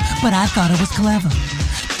racism, but I thought it was clever.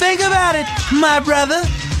 Think about it, my brother.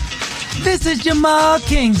 This is Jamal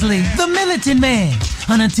Kingsley, the militant man.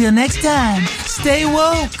 And until next time, stay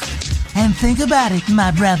woke and think about it,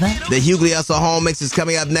 my brother. The Hughley Hustle Home Mix is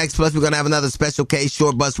coming up next. Plus, we're going to have another special case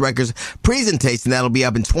Short Bus Records presentation that'll be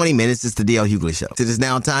up in 20 minutes. It's the D.L. Hughley Show. It is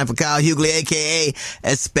now time for Kyle Hughley, a.k.a.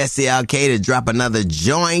 Especial K, to drop another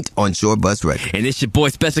joint on Short Bus Records. And it's your boy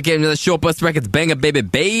Special K, another Short Bus Records banger,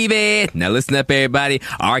 baby. Now listen up, everybody.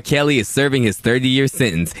 R. Kelly is serving his 30-year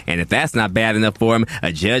sentence. And if that's not bad enough for him,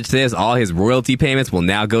 a judge says all his royalty payments will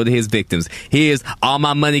now go to his victims. Here's All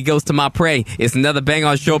My Money Goes to My Prey. It's another bang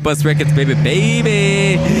on Short Bus Records, baby. All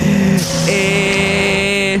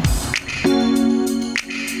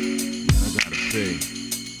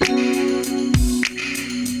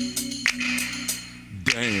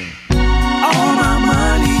my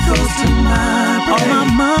money goes to my prey. All my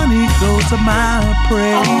money goes to my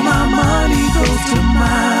prey. All my money goes to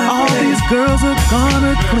my prey. All these girls are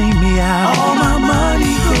gonna clean me out. All my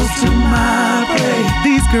money goes to my prey.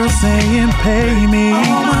 These girls saying pay me.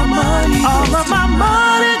 All my money, all of my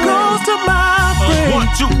money goes to my prey. 1,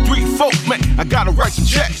 2, 3, 4, man, I gotta write some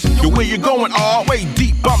checks. The way you're going all way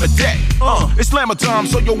deep, I'm a debt. It's slammer time,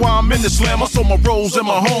 so yo, I'm in the slammer. So my rolls and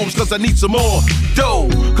my homes, cause I need some more dough.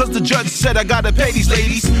 Cause the judge said I gotta pay these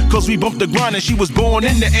ladies, cause we bumped the grind and she was born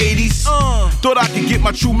in the 80s. Thought I could get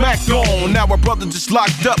my true Mac on. Now my brother just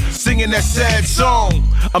locked up, singing that sad song.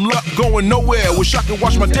 I'm not going nowhere, wish I could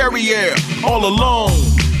wash my derriere all alone.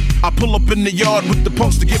 I pull up in the yard with the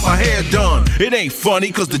pumps to get my hair done. It ain't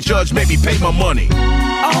funny, cause the judge made me pay my money.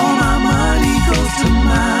 All my money goes to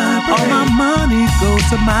my prey. All my money goes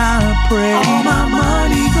to my prey. All my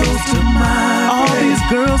money goes to my prey. All these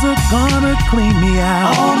girls are gonna clean me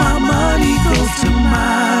out. All my money goes to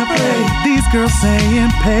my prey. These girls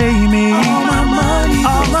saying pay me. All my money,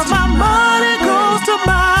 all of my money goes to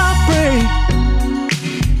my prey.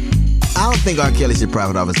 I don't think R. Kelly should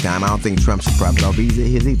profit off his time. I don't think Trump should profit off his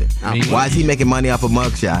either. Why is he making money off a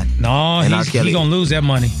mugshot? No, he's going to lose that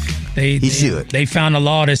money. He should. They found a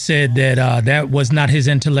law that said that that was not his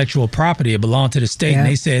intellectual property. It belonged to the state. Yeah. And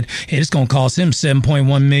they said, hey, it's going to cost him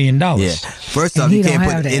 $7.1 million. Yeah. First off, you can't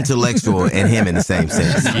put intellectual and him in the same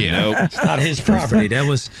sentence. Yeah. It's not his property.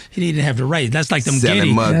 He didn't have the right. That's like them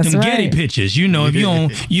Getty pictures. You know, if you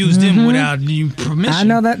don't use them without permission. I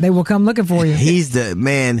know that. They will come looking for you. He's the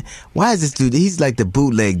man. Why is this dude? He's like the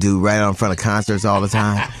bootleg dude right out in front of concerts all the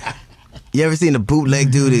time. You ever seen the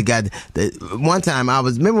bootleg dude that got one time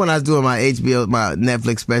remember when I was doing my HBO, my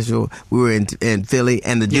Netflix special, we were in Philly,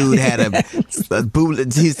 and the dude had a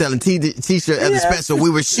bootleg, he's selling t-shirt as a special. We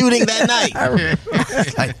were shooting that night.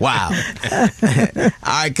 Like, wow.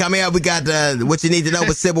 All right, coming up, we got What You Need to Know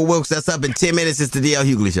with Sybil Wilkes. That's up in 10 minutes. It's the D.L.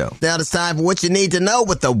 Hughley Show. Now it's time for What You Need to Know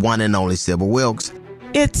with the one and only Sybil Wilkes.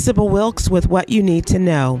 It's Sybil Wilkes with What You Need to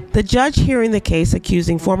Know. The judge hearing the case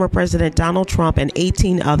accusing former President Donald Trump and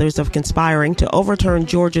 18 others of conspiring to overturn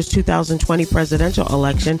Georgia's 2020 presidential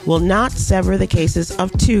election will not sever the cases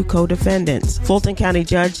of 2 co-defendants. Fulton County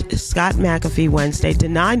Judge Scott McAfee Wednesday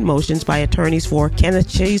denied motions by attorneys for Kenneth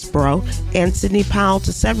Chesebro and Sidney Powell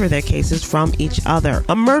to sever their cases from each other.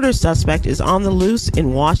 A murder suspect is on the loose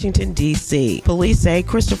in Washington, D.C. Police say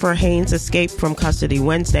Christopher Haynes escaped from custody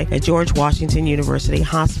Wednesday at George Washington University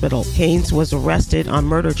Hospital. Haynes was arrested on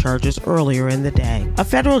murder charges earlier in the day. A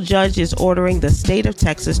federal judge is ordering the state of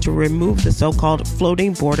Texas to remove the so-called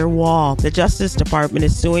floating border wall. The Justice Department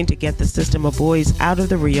is suing to get the system of buoys out of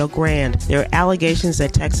the Rio Grande. There are allegations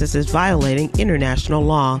that Texas is violating international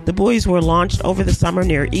law. The buoys were launched over the summer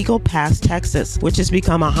near Eagle Pass, Texas, which has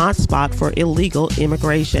become a hot spot for illegal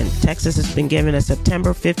immigration. Texas has been given a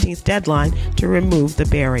September 15th deadline to remove the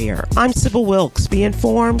barrier. I'm Sybil Wilkes. Be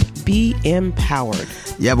informed, be empowered.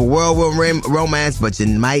 You have a whirlwind romance, but you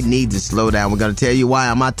might need to slow down. We're going to tell you why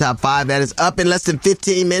on my top 5. That is up in less than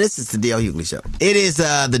 15 minutes. It's the D.L. Hughley Show. It is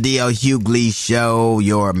the D.L. Hughley Show,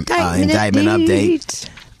 your indictment update.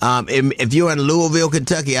 If you're in Louisville,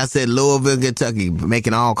 Kentucky, I said Louisville, Kentucky,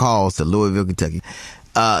 making all calls to Louisville, Kentucky.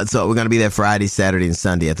 So we're going to be there Friday, Saturday, and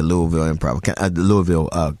Sunday at the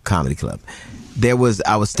Louisville Comedy Club. I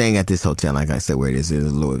was staying at this hotel, like I said, where it is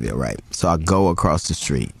in Louisville, right? So I go across the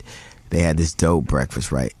street. They had this dope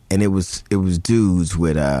breakfast, right? And it was dudes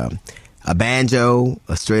with a banjo,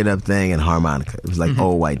 a straight up thing, and harmonica. It was like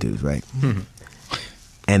old white dudes, right?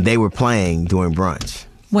 And they were playing during brunch.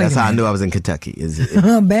 That's how I knew I was in Kentucky.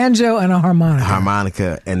 Banjo and a harmonica.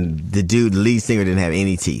 Harmonica, and the lead singer, didn't have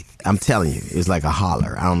any teeth. I'm telling you, it was like a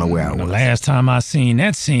holler. I don't know where I was. The last time I seen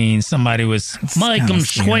that scene, somebody was make them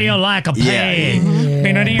squeal like a pig.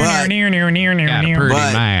 But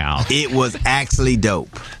it was actually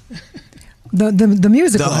dope. The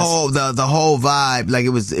music, the whole vibe, like it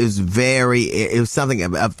was something,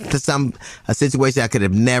 a situation I could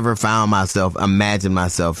have never imagined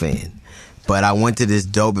myself in. But I went to this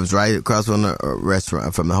dope. It was right across from the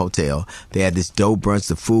restaurant, from the hotel. They had this dope brunch.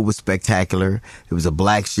 The food was spectacular. It was a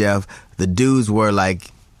black chef. The dudes were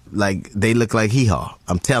like they looked like hee-haw.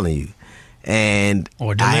 I'm telling you. And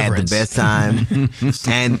I had the best time.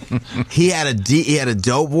 And he had a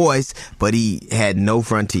dope voice, but he had no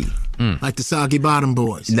front teeth. Like the Soggy Bottom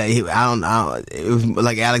Boys. No, it was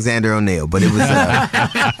like Alexander O'Neal, but it was.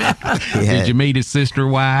 Did you meet his sister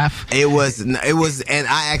wife? It was, and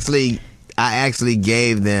I actually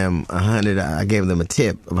gave them $100. I gave them a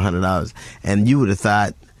tip of $100, and you would have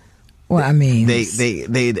thought. Well, I mean,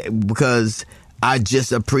 they because I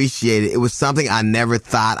just appreciated it. It was something I never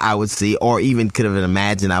thought I would see, or even could have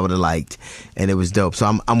imagined I would have liked, and it was dope.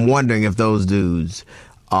 So I'm wondering if those dudes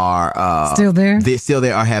are still there? They're still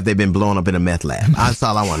there, or have they been blown up in a meth lab? That's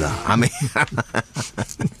all I want to know. I mean,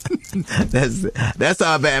 that's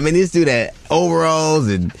all bad. I mean, this dude had overalls,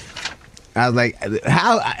 and I was like,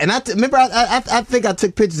 how? And remember, I think I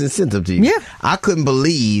took pictures and sent them to you. Yeah, I couldn't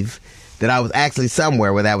believe that I was actually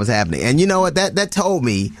somewhere where that was happening. And you know what? That told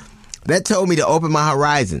me to open my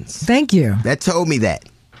horizons. Thank you. That told me that.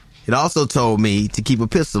 It also told me to keep a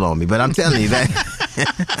pistol on me, but I'm telling you that.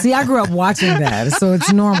 See, I grew up watching that, so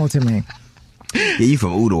it's normal to me. Yeah, you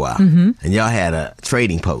from Ooltewah, and y'all had a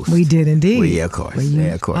trading post. We did indeed. Well, yeah, of course.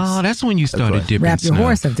 Yeah, of course. Oh, that's when you started dipping Wrap your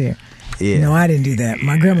horse up there. Yeah. No, I didn't do that.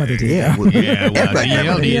 My grandmother did. Yeah, well, did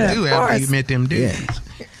too after you met them dudes.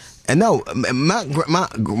 Yeah. And no, my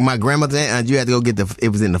grandmother, you had to go get it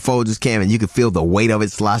was in the Folgers can, and you could feel the weight of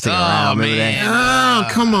it sloshing around. Remember that? Oh,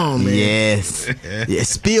 come on, man. Yes. Yeah,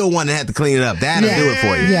 Spill one that had to clean it up. That'll do it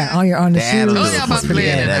for you. Yeah, on the shoes.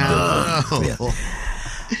 Yeah.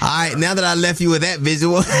 All right, now that I left you with that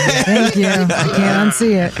visual. Thank you. I can't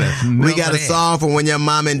unsee it. We got a song from when your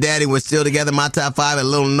mom and daddy were still together. My top 5, a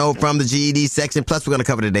little note from the GED section. Plus, we're going to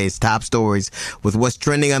cover today's top stories with what's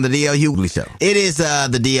trending on the D.L. Hughley Show. It is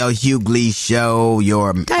the D.L. Hughley Show,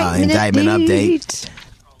 your indictment update.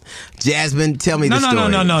 Jasmine, tell me the story.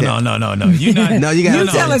 No. You got you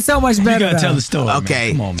tell it so much better. You got to tell the story.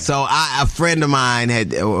 Okay, man. Come on, man. So a friend of mine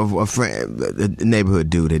had a neighborhood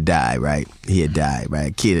dude had died. Right, he had died. Right,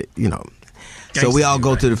 a kid. Gangster, so we all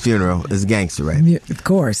go to the funeral. It's gangster, right? Of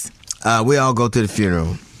course. We all go to the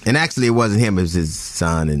funeral, And actually, it wasn't him. It was his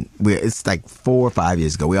son. And it's like 4 or 5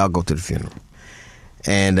 years ago. We all go to the funeral.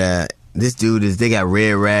 And this dude they got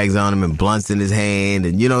red rags on him and blunts in his hand.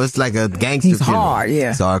 And, it's like a gangster funeral. He's hard, yeah.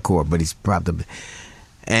 It's hardcore, but he's propped up.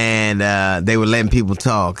 And they were letting people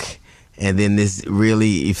talk. And then this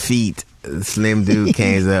really effete, slim dude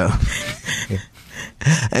came up.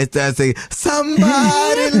 And started saying,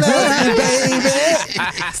 somebody love you, baby.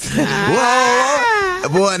 Whoa.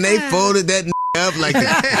 Boy, and they folded that up like the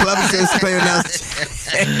publishers playing out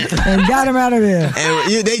and got him out of there.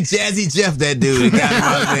 And they Jazzy Jeff that dude and got him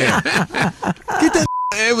out of there. Get that.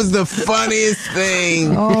 It was the funniest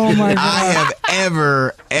thing I have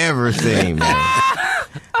ever seen, man.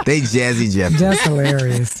 They Jazzy Jeff. That's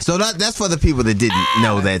hilarious. So that's for the people that didn't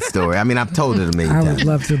know that story. I mean, I've told it a million times. I would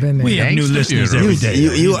love to have been there. We have new listeners every day.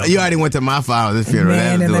 You already went to my father's funeral.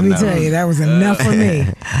 Man, and let me tell you, that was enough for me.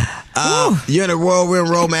 You're in a whirlwind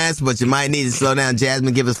romance, but you might need to slow down.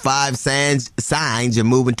 Jasmine, give us 5 signs you're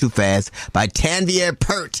moving too fast by Tanvir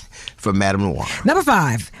Pert from Madame Noir. Number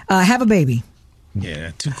 5, have a baby.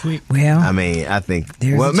 Yeah, too quick. Well, I mean, I think.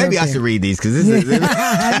 Well, maybe I should read these because this is.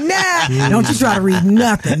 Nah, don't you try to read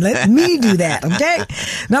nothing. Let me do that, okay?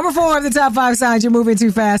 Number 4 of the top 5 signs you're moving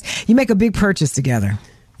too fast. You make a big purchase together.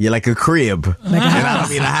 You're like a crib. Like a house. And I don't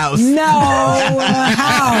mean a house. No, a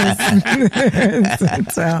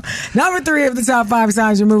house. So, number 3 of the top 5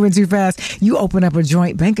 signs you're moving too fast. You open up a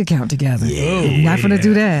joint bank account together. Yeah. You're not going to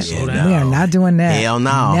do that. Yeah, We are not doing that. Hell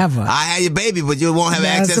no. Never. I have your baby, but you won't have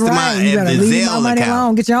access to my You gotta leave my money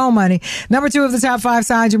alone. Get your own money. Number 2 of the top 5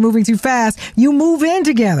 signs you're moving too fast. You move in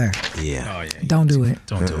together. Yeah. Oh, yeah. Don't do it.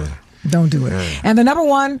 Don't do it. Don't do it. And the number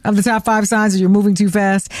 1 of the top 5 signs that you're moving too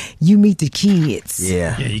fast, you meet the kids.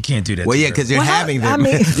 Yeah. Yeah, you can't do that. Well, yeah, because you're having them. I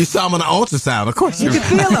mean, you saw them on the ultrasound. Of course you can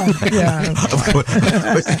feel them. Yeah.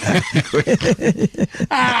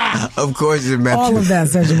 Of course you're meant all of that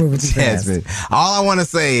says you're moving too fast. All I want to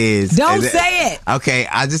say is... Don't say it. Okay,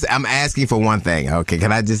 I'm asking for one thing. Okay,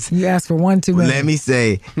 can I just... You asked for one too many. Let me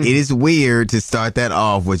say, it is weird to start that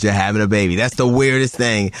off with you're having a baby. That's the weirdest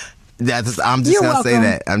thing. I'm just going to say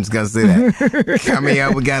that. I'm just going to say that. Coming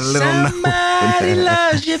up, we got a little... Somebody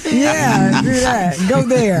loves you, baby. Yeah, do that.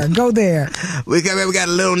 Go there. We got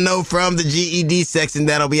a little note from the GED section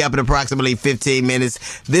that'll be up in approximately 15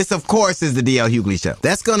 minutes. This, of course, is the D.L. Hughley Show.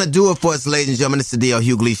 That's going to do it for us, ladies and gentlemen. It's the D.L.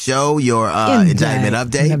 Hughley Show, your indictment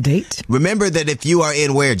update. Remember that if you are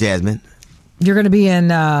in where, Jasmine? You're going to be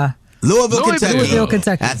in... Louisville,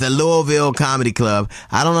 Kentucky. At the Louisville Comedy Club.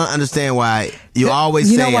 I don't understand why you always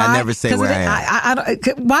say I never say where I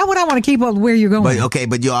am. Why would I want to keep up where you're going?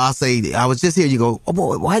 But you all say, I was just here. You go, oh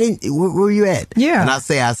boy, why didn't, where were you at? Yeah. And I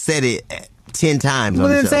say I said it 10 times well, on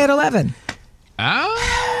the then show. say it 11.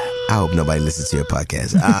 I hope nobody listens to your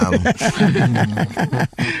podcast.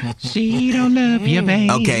 She don't love you, baby.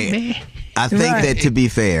 Okay. I think that, to be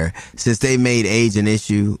fair, since they made age an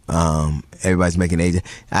issue, everybody's making age.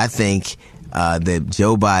 I think that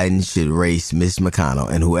Joe Biden should race Mitch McConnell,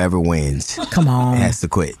 and whoever wins, has to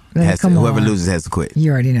quit. Whoever loses has to quit.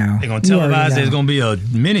 You already know. They're gonna televise. There's gonna be a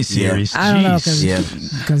miniseries. Yeah. I don't know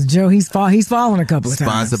because Joe he's fallen a couple of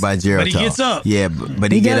times. Sponsored by Geritol. But he gets up. Yeah,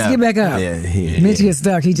 but he does get back up. Yeah, Mitch gets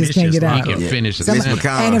stuck. He just can't get out. He can finish.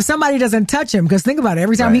 And if somebody doesn't touch him, because think about it,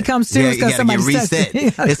 every time he comes to, it's because somebody's touched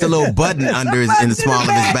him. It's a little button under in the small of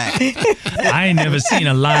his back. I ain't never seen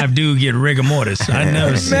a live dude get rigor mortis. I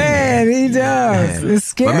never seen. Man, he does. It's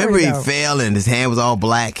scary. Remember he fell and his hand was all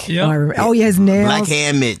black. Yep. Oh, yeah, his nails. Black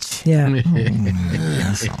hand Mitch. Yeah.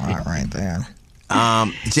 That's all right there.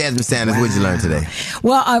 Jasmine Sanders, what did you learn today?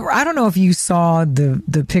 Well, I don't know if you saw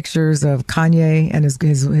the pictures of Kanye and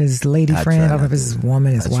his lady friend. I don't know if it's his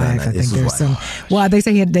woman, his wife. I think there's some. Well, they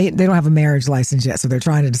say they don't have a marriage license yet, so they're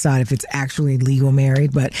trying to decide if it's actually legal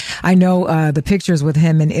married. But I know the pictures with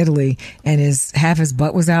him in Italy and half his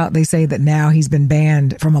butt was out. They say that now he's been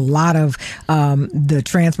banned from a lot of the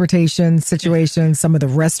transportation situations. Some of the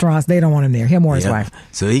restaurants, they don't want him there. Him or his wife.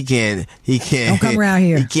 So he can't. Don't come around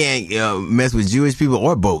here. He can't mess with Jewish people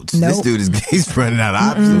or boats. Nope. This dude he's running out of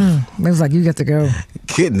options. It was like, you get to go.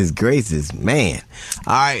 Goodness gracious, man.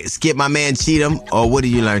 All right, Skip, my man Cheatham, or what did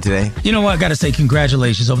you learn today? You know what? I got to say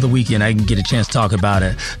congratulations. Over the weekend, I didn't get a chance to talk about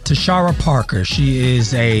it. Tashara Parker, she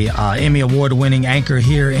is a Emmy Award-winning anchor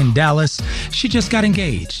here in Dallas. She just got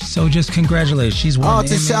engaged. So just congratulations. She's won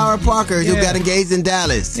the Tashara Emmy. Parker, who got engaged in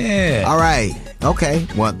Dallas. Yeah. All right. Okay.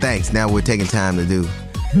 Well, thanks. Now we're taking time to do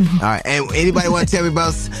All right. And anybody want to tell me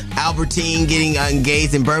about Albertine getting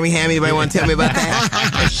engaged in Birmingham? Anybody want to tell me about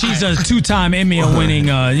that? She's a 2-time Emmy-winning,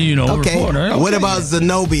 reporter. Okay. What about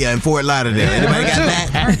Zenobia in Fort Lauderdale? Anybody got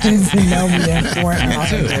that? Zenobia in Fort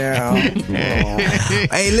Lauderdale.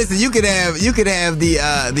 Hey, listen, you could have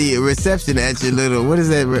the reception at your little, what is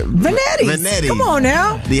that? Vanetti's. Come on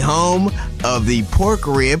now. The home of the pork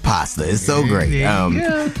rib pasta. It's so great.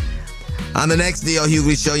 On the next D.L.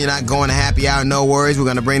 Hughley Show, you're not going to happy hour, no worries. We're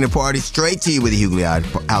going to bring the party straight to you with the Hughley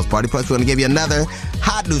House Party. Plus, we're going to give you another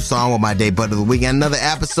hot new song with my day butt of the week. And another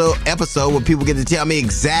episode where people get to tell me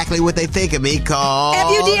exactly what they think of me called...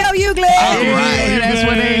 FUDL Hughley. All right. Yeah, that's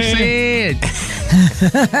what they said.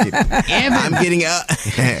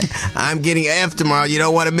 I'm getting F tomorrow. You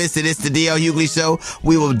don't want to miss it. It's the D.L. Hughley Show.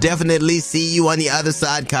 We will definitely see you on the other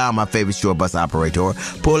side. Kyle, my favorite short bus operator.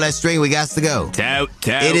 Pull that string. We got to go. Tout.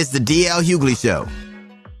 It is the D.L. Hughley Show.